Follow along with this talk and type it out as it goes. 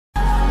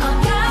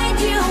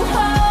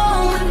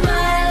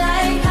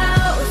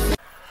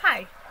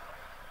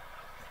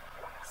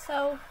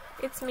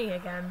it's me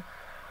again.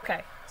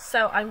 Okay,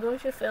 so I'm going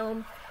to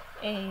film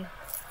a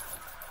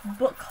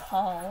book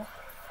haul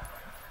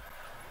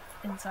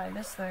inside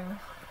this thing.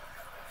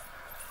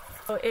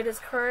 So it is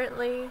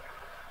currently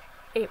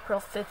April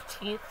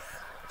 15th,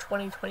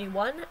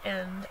 2021,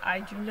 and I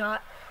do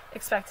not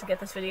expect to get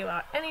this video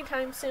out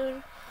anytime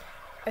soon.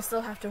 I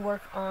still have to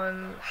work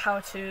on how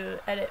to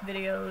edit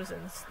videos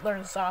and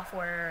learn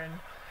software and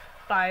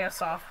buy a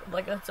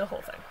like, it's a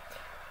whole thing.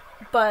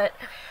 But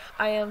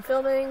I am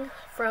filming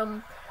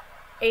from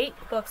 8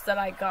 books that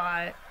I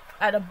got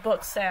at a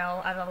book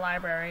sale at a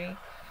library.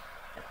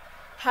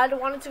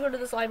 Wanted to go to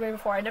this library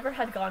before. I never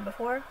had gone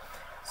before,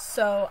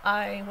 so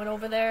I went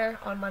over there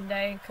on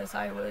Monday because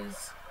I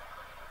was,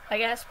 I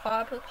guess,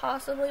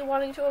 possibly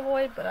wanting to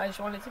avoid, but I just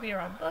wanted to be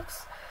around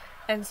books.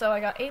 And so I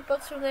got 8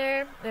 books from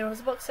there. There was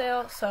a book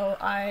sale, so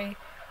I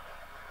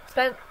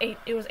spent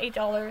it was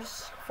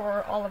 $8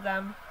 for all of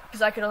them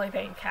because I could only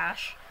pay in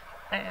cash.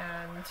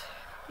 And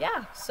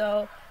yeah,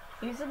 so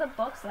these are the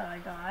books that I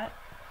got.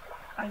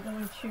 I'm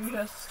going to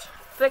just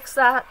fix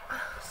that.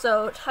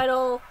 So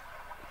title,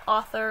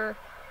 author,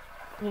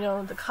 you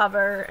know, the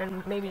cover,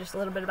 and maybe just a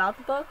little bit about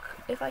the book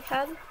if I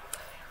can.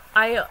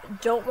 I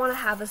don't want to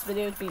have this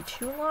video be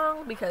too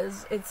long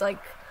because it's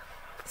like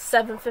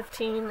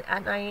 7:15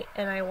 at night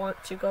and I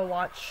want to go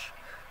watch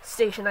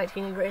Station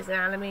 19 in Grey's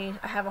Anatomy.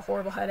 I have a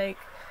horrible headache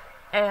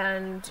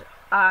and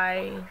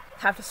I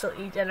have to still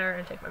eat dinner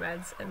and take my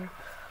meds and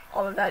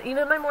all of that.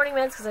 Even my morning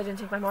meds, because I didn't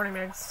take my morning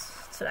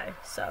meds today.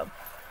 So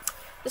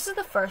this is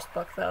the first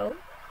book though.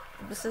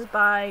 This is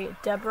by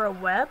Deborah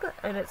Webb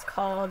and it's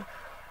called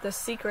The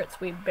Secrets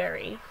We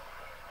Bury.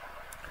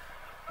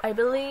 I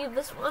believe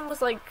this one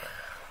was like,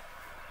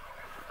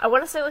 I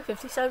want to say like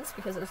 50 cents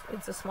because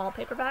it's a small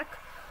paperback.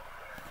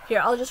 Here,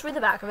 I'll just read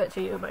the back of it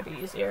to you, it might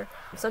be easier.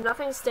 So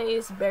nothing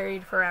stays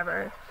buried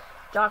forever.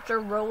 Dr.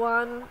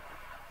 Rowan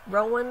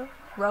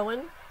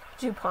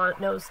DuPont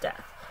knows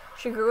death.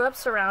 She grew up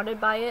surrounded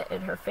by it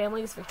in her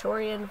family's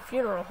Victorian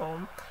funeral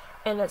home,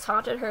 and it's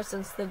haunted her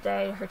since the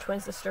day her twin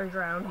sister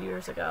drowned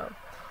years ago.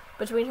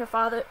 Between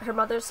her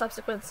mother's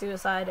subsequent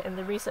suicide and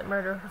the recent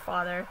murder of her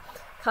father,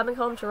 coming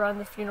home to run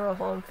the funeral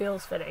home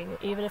feels fitting,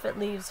 even if it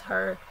leaves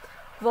her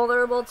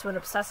vulnerable to an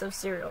obsessive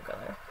serial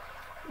killer.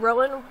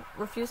 Rowan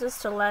refuses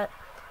to let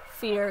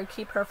fear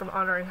keep her from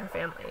honoring her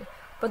family,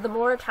 but the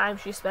more time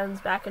she spends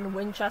back in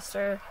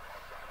Winchester,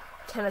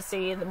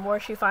 Tennessee, the more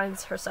she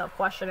finds herself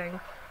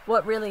questioning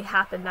what really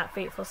happened that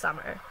fateful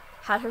summer.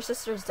 Had her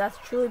sister's death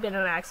truly been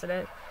an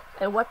accident,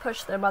 and what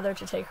pushed their mother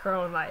to take her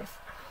own life?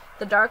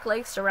 The dark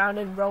lake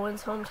surrounding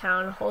Rowan's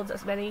hometown holds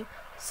as many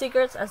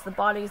secrets as the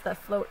bodies that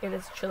float in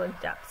its chilling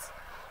depths.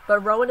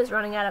 But Rowan is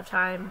running out of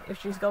time if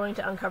she's going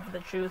to uncover the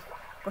truth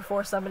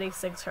before somebody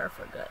sinks her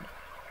for good.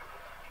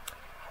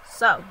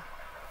 So,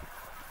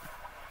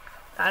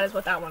 that is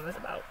what that one is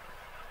about.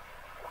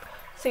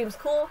 Seems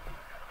cool.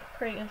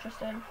 Pretty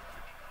interested.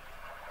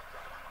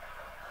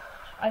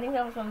 I think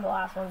that was one of the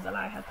last ones that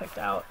I had picked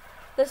out.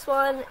 This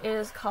one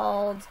is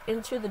called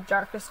Into the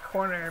Darkest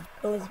Corner,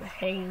 Elizabeth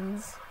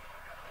Haynes.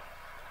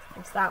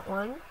 It's that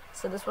one.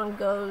 So this one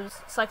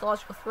goes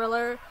psychological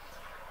thriller.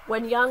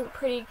 When young,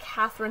 pretty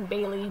Catherine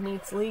Bailey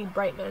meets Lee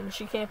Brightman,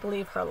 she can't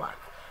believe her luck.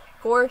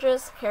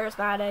 Gorgeous,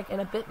 charismatic,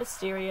 and a bit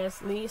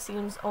mysterious, Lee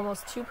seems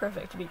almost too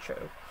perfect to be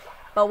true.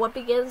 But what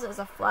begins as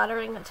a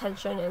flattering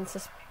attention and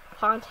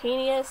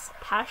spontaneous,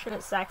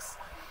 passionate sex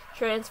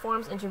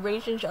transforms into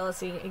rage and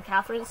jealousy, and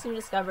Catherine soon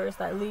discovers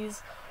that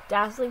Lee's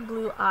dazzling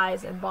blue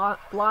eyes and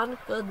blonde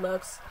good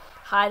looks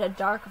hide a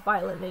dark,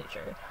 violent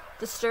nature.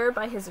 Disturbed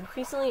by his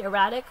increasingly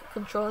erratic,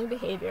 controlling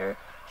behavior,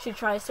 she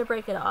tries to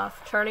break it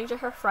off. Turning to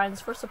her friends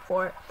for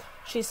support,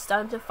 she's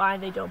stunned to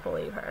find they don't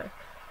believe her.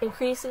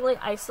 Increasingly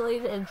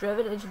isolated and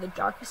driven into the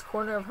darkest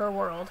corner of her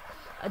world,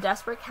 a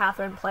desperate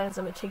Catherine plans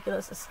a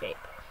meticulous escape.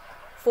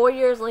 4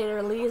 years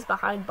later, Lee is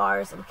behind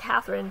bars, and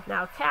Catherine,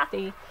 now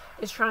Kathy,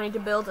 is trying to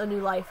build a new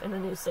life in a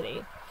new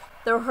city.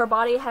 Though her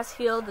body has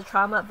healed, the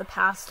trauma of the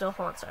past still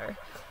haunts her.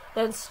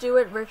 Then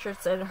Stuart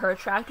Richardson, her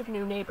attractive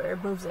new neighbor,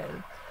 moves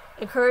in.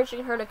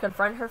 Encouraging her to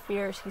confront her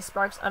fears, he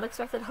sparks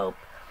unexpected hope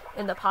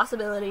in the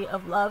possibility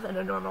of love and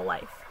a normal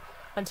life,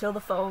 until the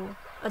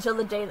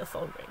day the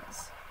phone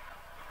rings.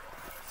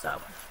 So,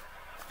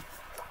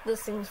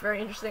 this seems very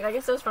interesting. I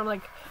guess it was from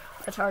like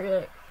a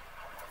Target,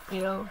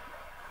 you know,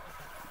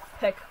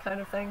 pick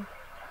kind of thing.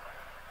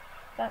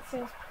 That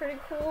seems pretty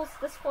cool.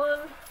 This one,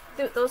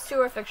 those two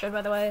are fiction,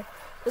 by the way.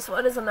 This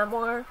one is a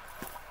memoir.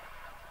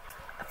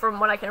 From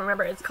what I can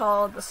remember, it's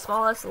called The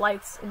Smallest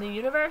Lights in the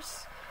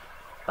Universe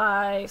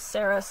by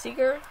Sarah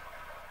Seeger.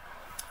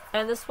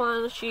 And this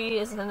one, she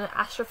is an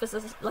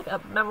astrophysicist, like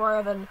a memoir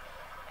of an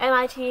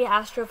MIT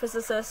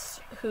astrophysicist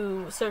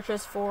who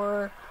searches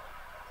for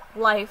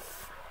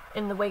life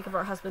in the wake of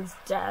her husband's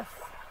death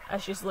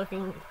as she's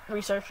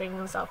researching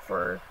and stuff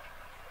for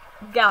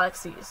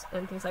galaxies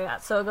and things like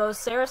that. So it goes,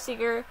 Sarah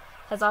Seeger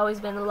has always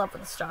been in love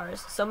with the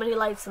stars. So many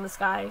lights in the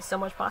sky, so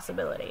much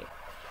possibility.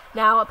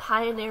 Now a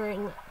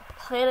pioneering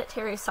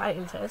planetary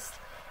scientist,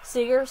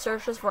 Seeger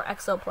searches for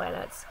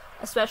exoplanets,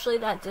 especially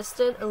that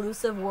distant,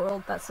 elusive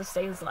world that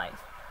sustains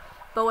life.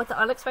 But with the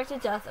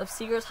unexpected death of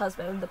Seeger's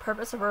husband, the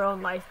purpose of her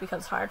own life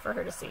becomes hard for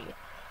her to see.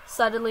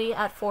 Suddenly,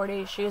 at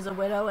 40, she is a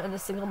widow and a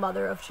single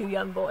mother of 2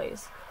 young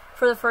boys.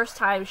 For the first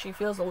time, she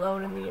feels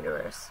alone in the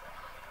universe.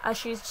 As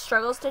she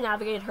struggles to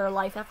navigate her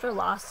life after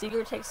loss,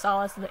 Seeger takes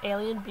solace in the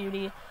alien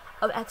beauty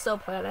of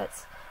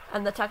exoplanets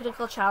and the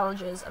technical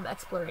challenges of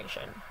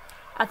exploration.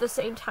 At the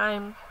same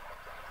time,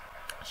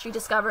 she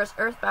discovers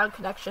earthbound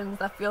connections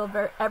that feel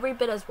every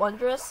bit as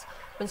wondrous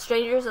when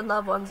strangers and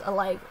loved ones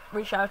alike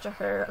reach out to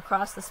her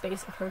across the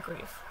space of her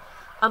grief.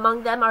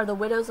 Among them are the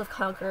Widows of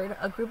Concord,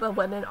 a group of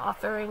women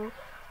offering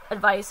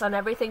advice on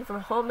everything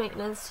from home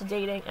maintenance to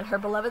dating, and her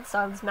beloved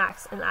sons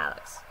Max and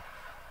Alex.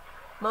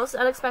 Most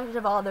unexpected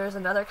of all, there is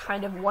another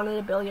kind of 1 in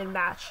a billion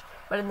match,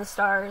 but in the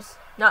stars,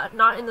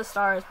 not in the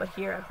stars, but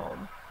here at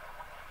home.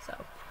 So,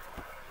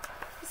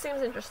 this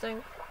seems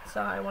interesting,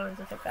 so I wanted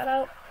to check that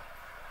out.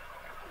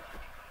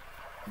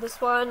 This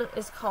one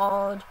is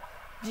called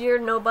Dear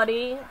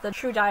Nobody, The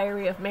True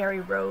Diary of Mary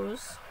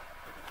Rose.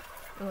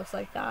 It looks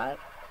like that.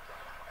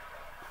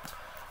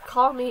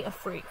 Call me a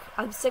freak.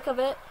 I'm sick of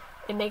it.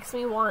 It makes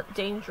me want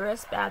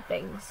dangerous, bad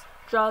things.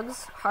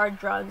 Drugs, hard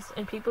drugs,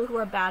 and people who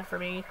are bad for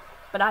me.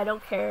 But I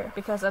don't care,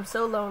 because I'm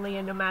so lonely,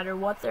 and no matter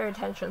what their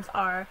intentions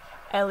are,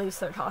 at least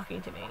they're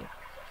talking to me.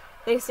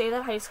 They say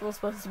that high school is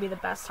supposed to be the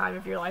best time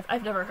of your life.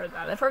 I've never heard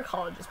that. I've heard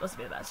college is supposed to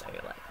be the best time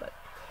of your life,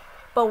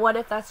 but what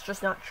if that's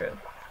just not true?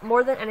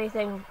 More than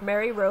anything,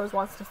 Mary Rose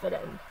wants to fit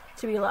in,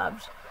 to be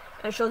loved,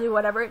 and she'll do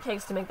whatever it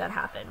takes to make that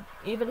happen,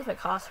 even if it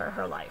costs her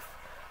her life.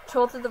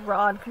 Told through the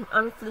raw and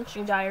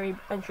unflinching diary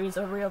entries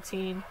of a real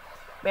teen,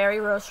 Mary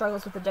Rose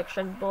struggles with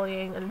addiction,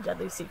 bullying, and a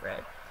deadly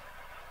secret.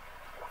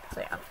 So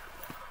yeah.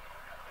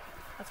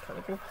 That's kind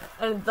of cool.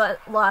 And the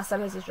last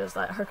sentence is just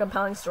that her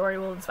compelling story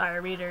will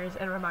inspire readers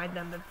and remind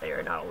them that they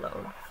are not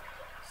alone.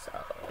 So,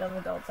 young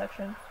adult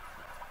section.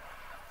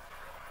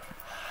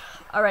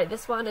 Alright,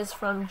 this one is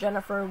from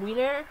Jennifer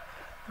Weiner,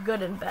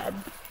 Good in Bed.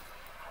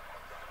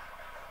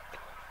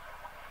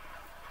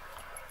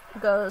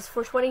 It goes,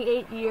 for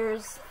 28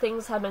 years,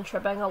 things have been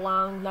tripping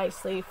along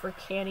nicely for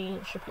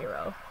Canny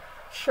Shapiro.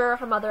 Sure,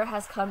 her mother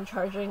has come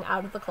charging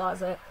out of the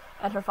closet,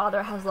 and her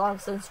father has long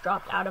since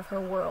dropped out of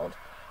her world.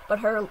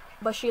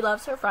 But she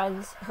loves her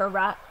friends, her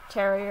rat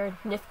terrier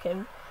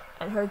Nifkin,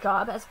 and her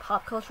job as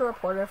pop culture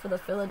reporter for the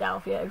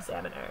Philadelphia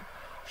Examiner.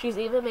 She's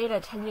even made a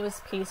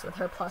tenuous peace with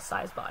her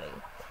plus-size body.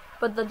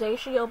 But the day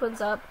she opens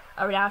up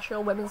a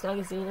national women's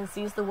magazine and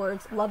sees the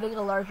words "loving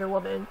a larger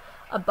woman"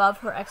 above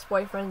her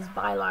ex-boyfriend's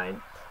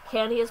byline,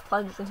 Candy is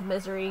plunged into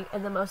misery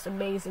in the most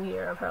amazing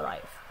year of her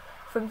life.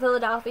 From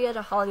Philadelphia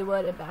to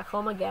Hollywood and back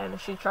home again,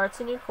 she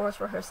charts a new course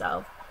for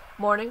herself,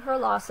 mourning her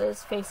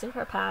losses, facing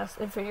her past,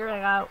 and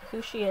figuring out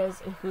who she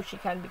is and who she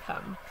can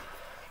become.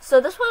 So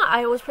this one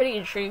I was pretty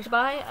intrigued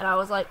by, and I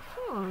was like,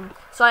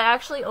 So I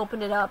actually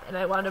opened it up, and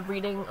I wound up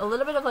reading a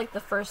little bit of, like, the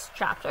first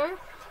chapter.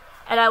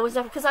 And I was,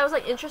 because I was,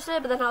 like,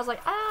 interested, but then I was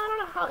like, I don't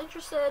know how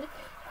interested.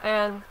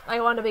 And I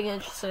wound up being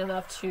interested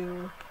enough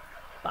to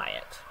buy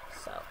it.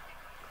 So,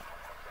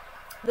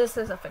 this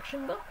is a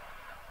fiction book.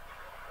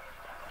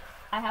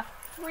 I have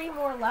 3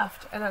 more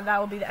left, and then that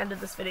will be the end of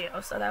this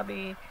video, so that'll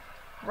be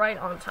right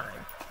on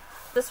time.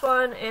 This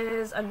one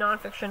is a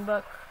nonfiction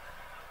book.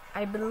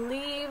 I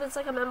believe it's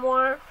like a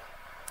memoir.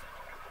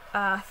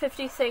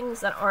 50 Things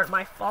That Aren't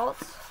My Fault.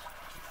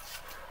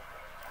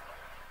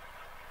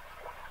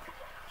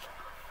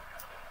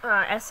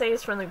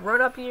 Essays from the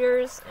grown-up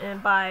years,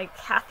 and by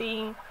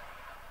Kathy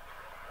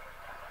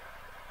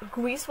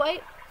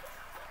Guiswhite.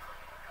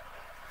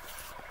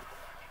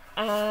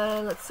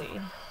 And let's see.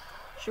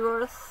 She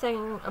wrote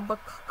a book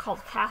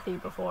called Kathy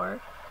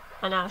before,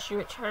 and now she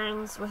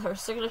returns with her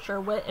signature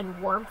wit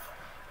and warmth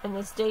in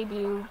this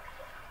debut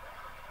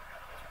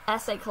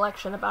essay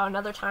collection about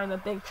another time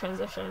of big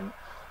transition,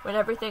 when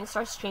everything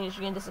starts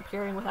changing and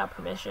disappearing without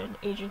permission.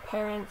 Aging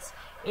parents,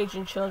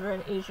 aging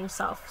children, aging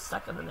self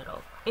stuck in the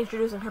middle.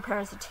 Introducing her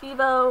parents to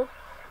TiVo,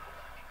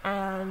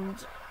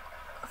 and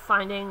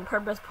finding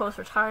purpose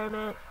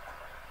post-retirement,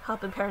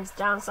 helping parents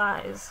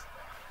downsize.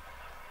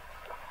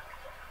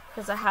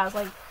 Because it has,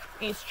 like,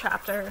 each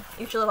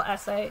little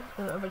essay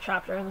of a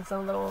chapter, and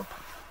some little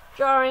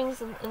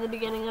drawings in the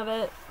beginning of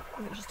it,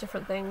 and just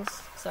different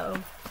things. So,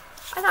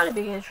 I thought it'd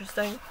be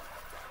interesting.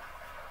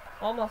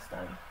 Almost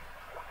done.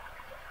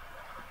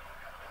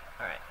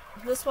 Alright,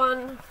 this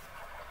one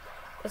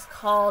is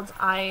called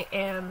I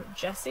Am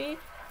Jessie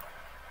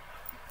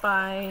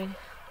by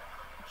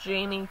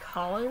Jamie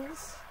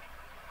Collins.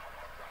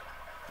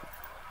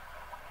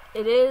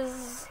 It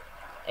is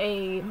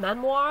a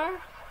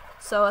memoir,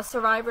 so a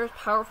survivor's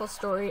powerful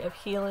story of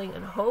healing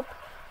and hope.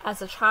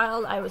 As a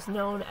child, I was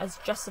known as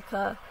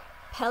Jessica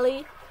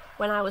Pelly.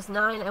 When I was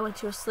 9, I went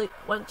to a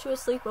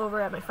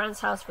sleepover at my friend's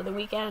house for the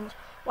weekend.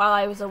 While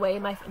I was away,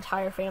 my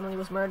entire family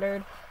was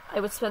murdered. I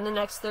would spend the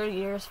next 30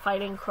 years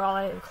fighting,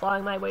 crawling, and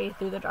clawing my way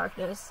through the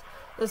darkness.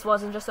 This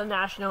wasn't just a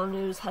national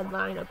news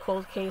headline, a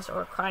cold case,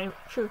 or a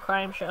true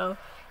crime show.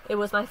 It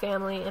was my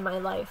family and my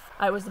life.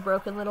 I was the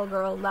broken little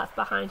girl left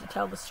behind to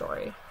tell the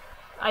story.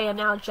 I am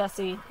now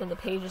Jessie in the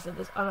pages of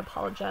this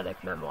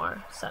unapologetic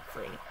memoir, set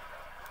free.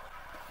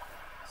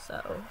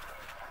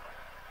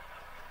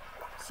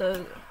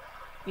 So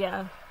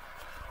yeah,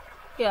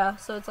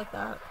 so it's like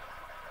that.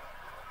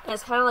 And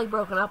it's kind of like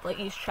broken up, like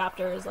each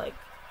chapter is like,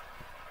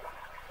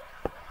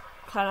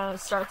 kind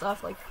of starts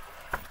off like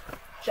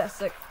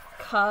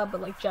Jessica, but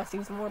like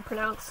Jessie's more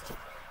pronounced,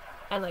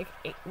 and like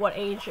what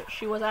age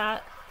she was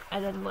at,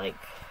 and then like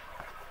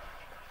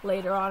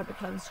later on it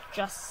becomes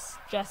just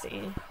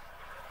Jessie,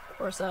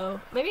 or so.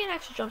 Maybe it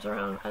actually jumps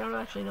around. I don't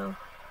actually know.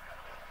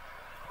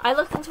 I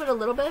looked into it a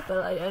little bit,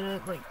 but I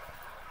didn't like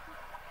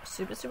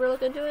super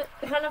look into it.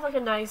 It's kind of like a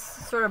nice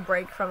sort of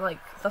break from like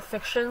the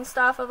fiction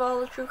stuff of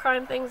all the true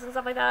crime things and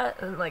stuff like that,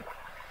 and like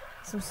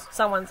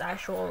someone's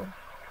actual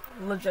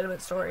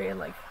legitimate story and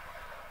like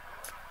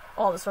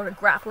all the sort of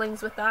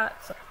grapplings with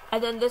that. So.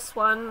 And then this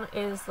one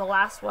is the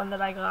last one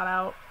that I got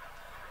out.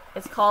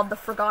 It's called The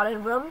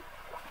Forgotten Room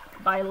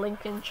by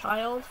Lincoln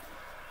Child.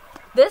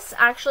 This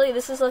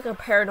is like a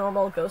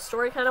paranormal ghost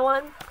story kind of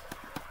one.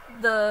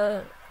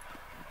 The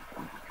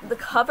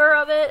cover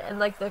of it and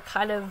like the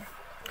kind of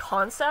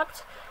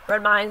concept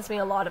reminds me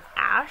a lot of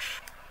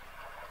Ash,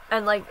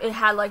 and like it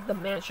had like the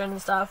mansion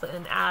and stuff,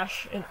 and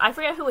Ash, and I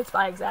forget who it's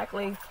by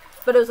exactly,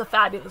 but it was a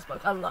fabulous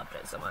book. I loved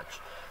it so much.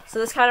 So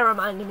this kind of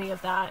reminded me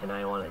of that, and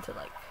I wanted to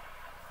like,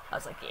 I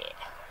was like, yeah.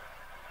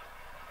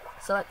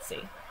 So let's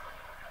see.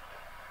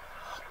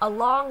 A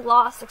long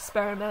lost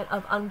experiment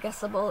of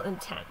unguessable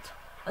intent.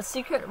 A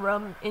secret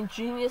room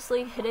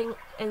ingeniously hidden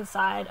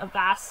inside a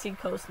vast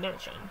seacoast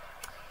mansion.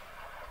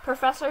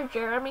 Professor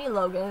Jeremy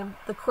Logan,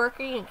 the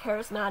quirky and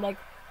charismatic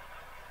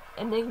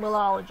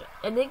enigmologist,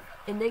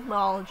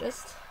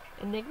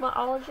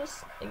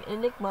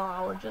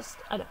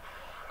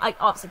 I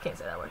obviously can't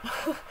say that word,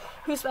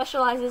 who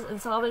specializes in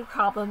solving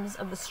problems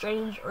of the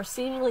strange or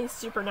seemingly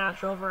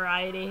supernatural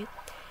variety,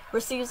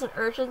 receives an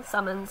urgent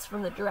summons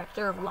from the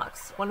director of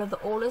Lux, one of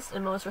the oldest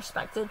and most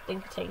respected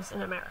think tanks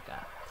in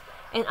America.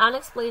 An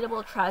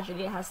unexplainable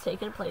tragedy has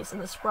taken place in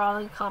the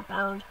sprawling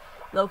compound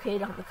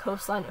located on the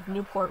coastline of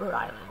Newport, Rhode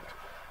Island.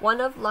 One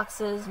of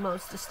Lux's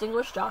most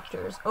distinguished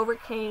doctors,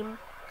 overcome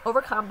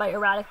by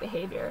erratic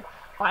behavior,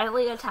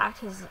 violently attacked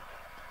his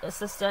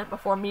assistant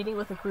before meeting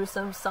with a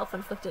gruesome,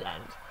 self-inflicted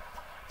end.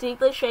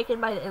 Deeply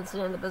shaken by the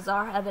incident, the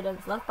bizarre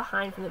evidence left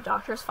behind from the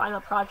doctor's final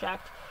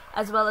project,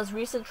 as well as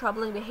recent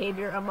troubling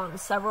behavior among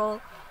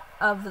several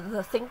of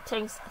the think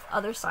tank's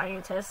other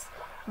scientists,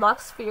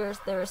 Lux fears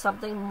there is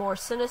something more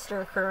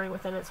sinister occurring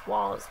within its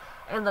walls,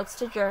 and looks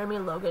to Jeremy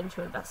Logan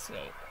to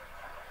investigate.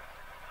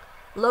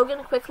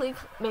 Logan quickly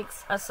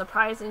makes a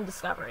surprising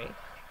discovery.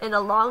 In a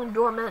long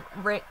dormant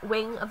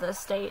wing of the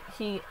estate,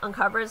 he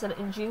uncovers an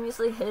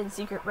ingeniously hidden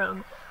secret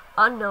room,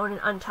 unknown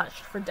and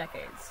untouched for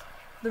decades.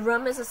 The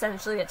room is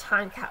essentially a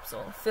time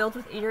capsule, filled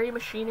with eerie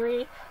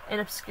machinery and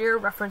obscure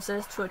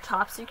references to a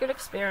top-secret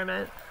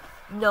experiment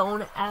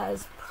known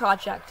as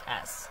Project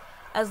S.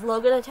 As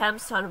Logan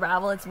attempts to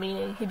unravel its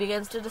meaning, he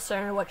begins to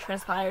discern what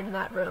transpired in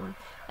that room,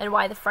 and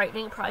why the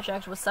frightening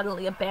project was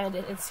suddenly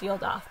abandoned and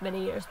sealed off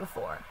many years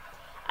before.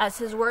 As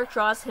his work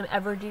draws him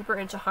ever deeper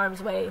into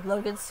harm's way,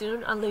 Logan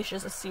soon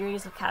unleashes a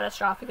series of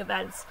catastrophic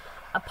events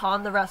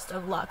upon the rest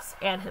of Lux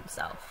and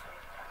himself.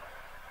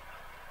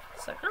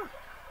 So,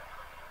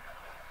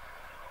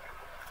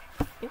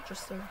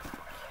 interesting.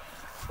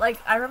 Like,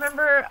 I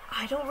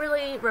don't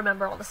really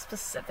remember all the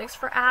specifics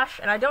for Ash,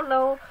 and I don't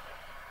know,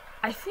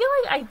 I feel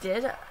like I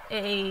did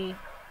a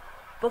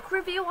book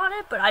review on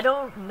it, but I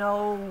don't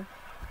know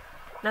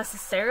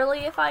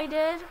necessarily if I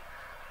did.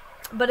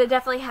 But it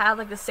definitely had,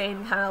 like, the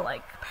same kind of,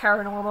 like,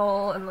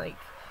 paranormal and, like...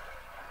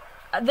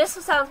 this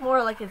sounds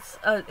more like it's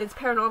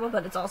paranormal,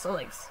 but it's also,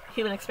 like,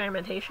 human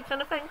experimentation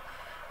kind of thing.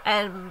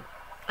 And,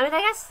 I mean,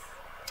 I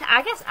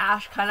guess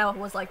Ash kind of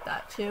was like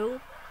that,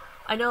 too.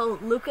 I know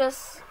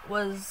Lewis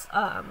was,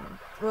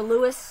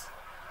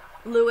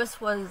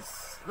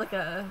 like,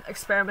 a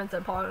experiment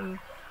upon,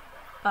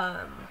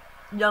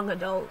 young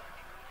adult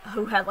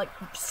who had, like,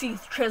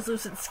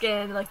 translucent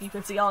skin, like, you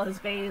could see all his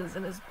veins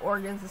and his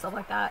organs and stuff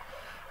like that.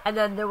 And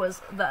then there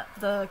was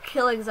the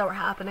killings that were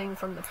happening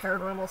from the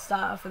paranormal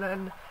stuff, and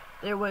then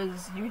there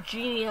was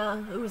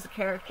Eugenia, who was a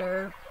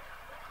character,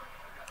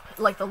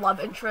 like the love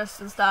interest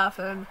and stuff,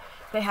 and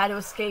they had to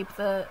escape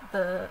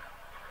the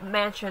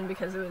mansion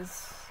because it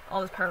was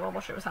all this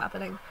paranormal shit was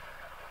happening.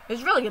 It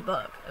was a really good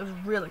book. It was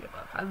a really good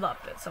book. I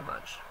loved it so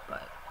much,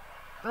 but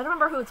I don't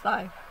remember who it's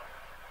by.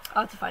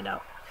 I'll have to find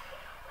out.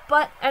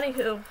 But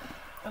anywho,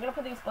 I'm gonna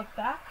put these books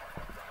back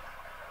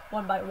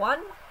one by one.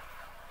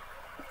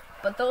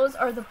 But those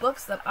are the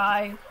books that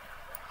I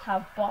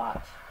have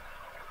bought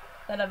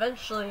that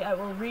eventually I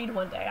will read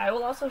one day. I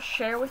will also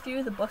share with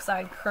you the books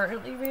I'm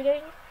currently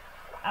reading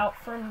out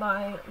from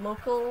my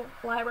local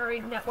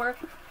library network,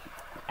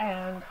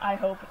 and I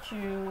hope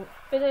to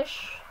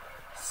finish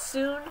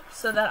soon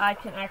so that I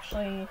can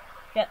actually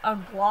get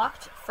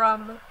unblocked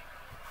from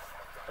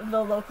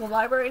the local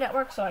library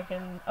network so I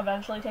can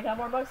eventually take out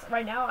more books.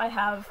 Right now I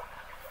have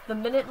the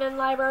Minutemen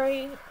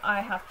library. I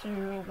have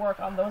to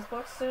work on those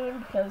books soon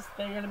because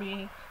they're going to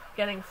be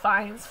getting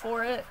fines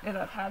for it, and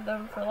I've had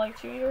them for like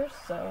 2 years,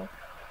 so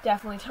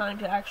definitely time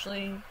to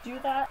actually do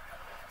that.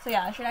 So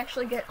yeah, I should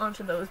actually get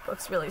onto those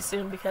books really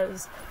soon,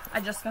 because I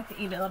just got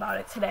the email about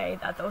it today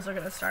that those are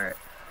going to start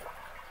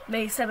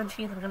May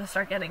 17th. I'm going to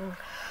start getting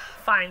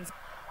fines.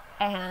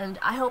 And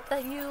I hope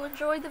that you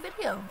enjoyed the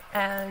video.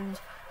 And,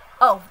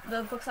 oh,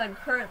 the books I'm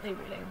currently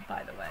reading,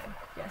 by the way.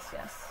 Yes,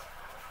 yes.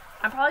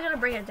 I'm probably going to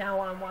bring it down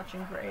while I'm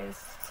watching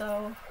Grey's.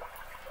 So,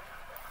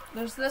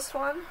 there's this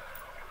one,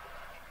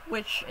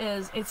 which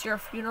is It's Your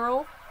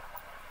Funeral,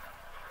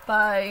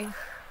 by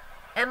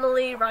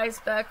Emily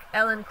Reisbeck,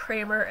 Ellen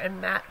Kramer,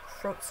 and Matt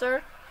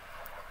Kreutzer.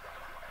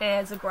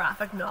 And it's a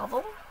graphic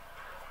novel,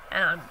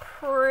 and I'm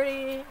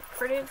pretty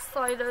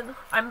excited.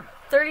 I'm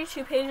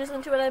 32 pages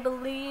into it, I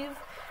believe,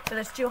 and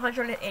it's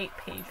 208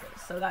 pages,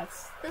 so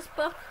that's this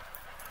book,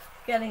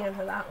 getting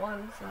into that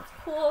one, so that's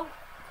cool.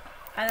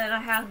 And then I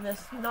have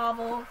this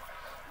novel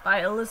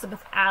by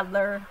Elizabeth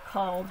Adler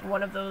called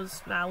One of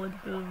Those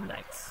Malibu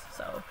Nights.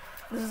 So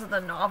this is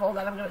the novel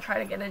that I'm going to try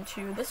to get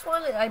into. This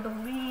one, I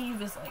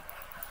believe, is like,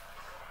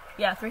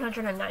 yeah,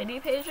 390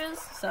 pages,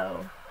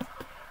 so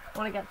I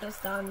want to get this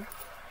done.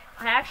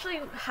 I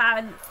actually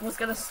was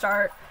going to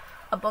start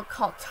a book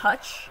called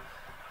Touch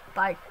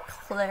by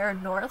Claire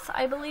North,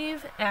 I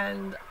believe,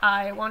 and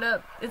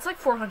it's like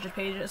 400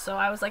 pages, so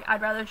I was like,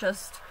 I'd rather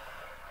just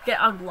get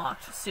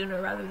unblocked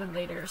sooner rather than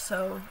later.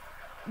 So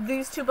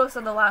these two books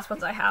are the last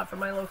ones I have from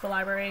my local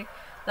library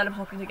that I'm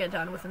hoping to get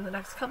done within the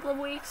next couple of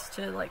weeks,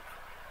 to like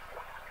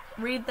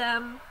read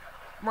them,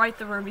 write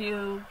the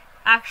review,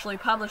 actually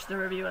publish the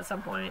review at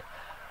some point,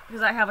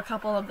 because I have a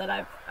couple of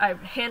that I've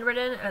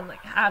handwritten and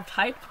like have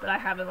typed, but I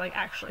haven't like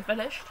actually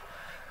finished.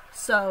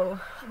 So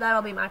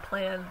that'll be my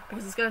plan,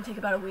 because it's going to take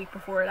about a week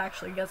before it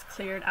actually gets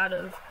cleared out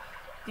of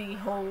the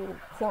whole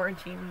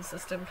quarantine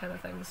system kind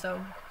of thing. So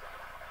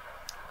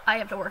I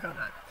have to work on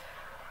that.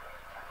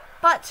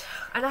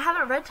 And I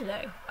haven't read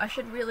today. I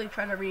should really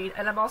try to read,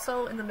 and I'm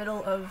also in the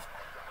middle of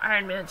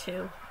Iron Man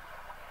 2,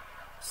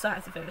 so I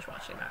have to finish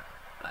watching that.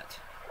 But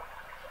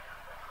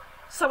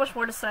so much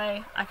more to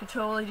say. I could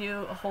totally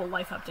do a whole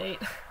life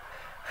update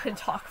and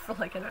talk for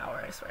like an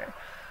hour, I swear.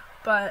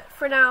 But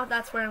for now,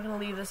 that's where I'm going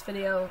to leave this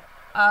video.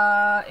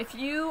 If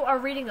you are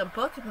reading a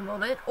book at the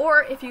moment,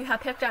 or if you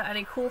have picked out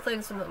any cool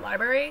things from the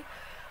library,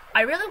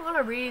 I really want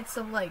to read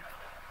some like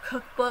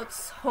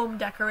cookbooks, home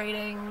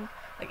decorating,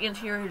 like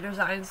interior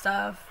design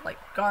stuff, like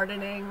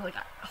gardening, like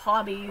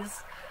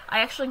hobbies.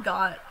 I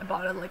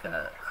bought like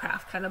a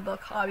craft kind of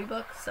book, hobby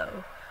book,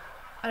 so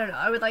I don't know,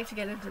 I would like to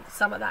get into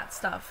some of that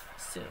stuff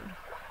soon.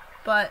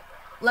 But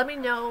let me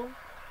know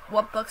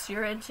what books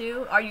you're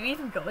into. Are you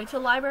even going to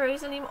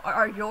libraries anymore?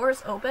 Are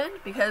yours open?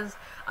 Because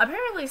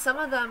apparently some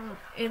of them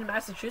in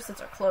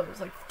Massachusetts are closed,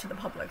 like to the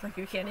public. Like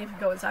you can't even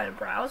go inside and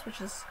browse, which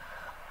is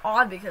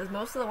odd, because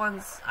most of the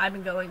ones I've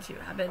been going to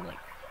have been like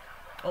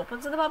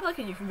open to the public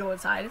and you can go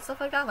inside and stuff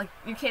like that. Like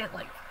you can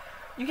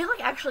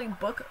actually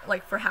book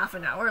like for half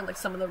an hour like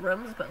some of the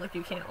rooms, but like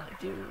you can't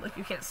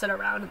you can't sit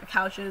around on the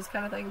couches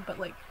kind of thing. But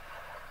like,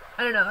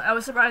 I don't know, I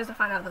was surprised to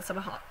find out that some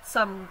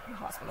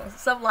hospitals,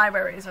 some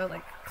libraries are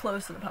like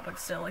closed to the public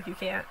still. Like you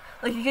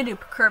can do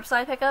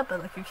curbside pickup,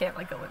 but like you can't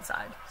like go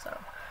inside. So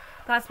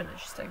that's been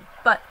interesting.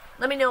 But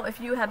let me know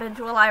if you have been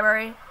to a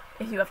library,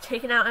 if you have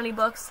taken out any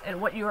books, and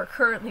what you are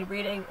currently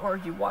reading or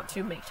you want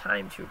to make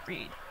time to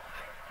read.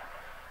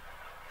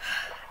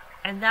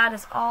 And that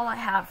is all I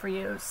have for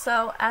you.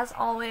 So as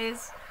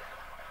always,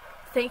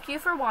 thank you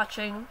for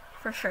watching,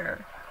 for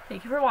sure.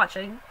 Thank you for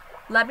watching.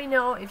 Let me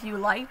know if you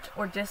liked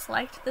or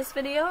disliked this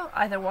video.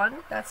 Either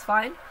one, that's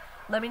fine.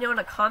 Let me know in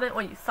a comment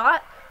what you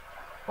thought,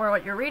 or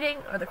what you're reading,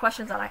 or the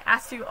questions that I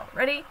asked you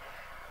already.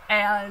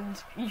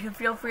 And you can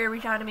feel free to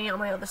reach out to me on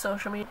my other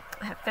social media.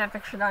 I have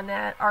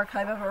fanfiction.net,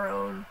 Archive of Our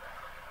Own.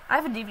 I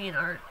have a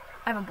DeviantArt,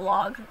 I have a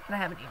blog, and I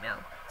have an email.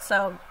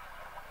 So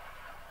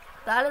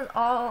that is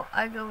all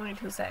I'm going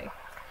to say.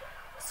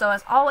 So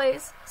as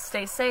always,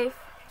 stay safe,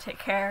 take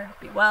care,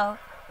 be well,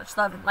 much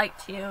love and light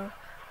to you.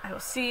 I will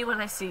see you when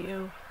I see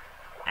you,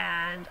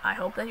 and I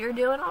hope that you're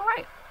doing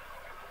alright.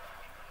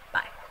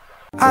 Bye.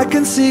 I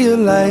can see a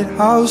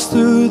lighthouse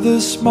through the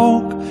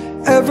smoke.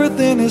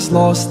 Everything is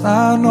lost,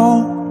 I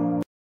know.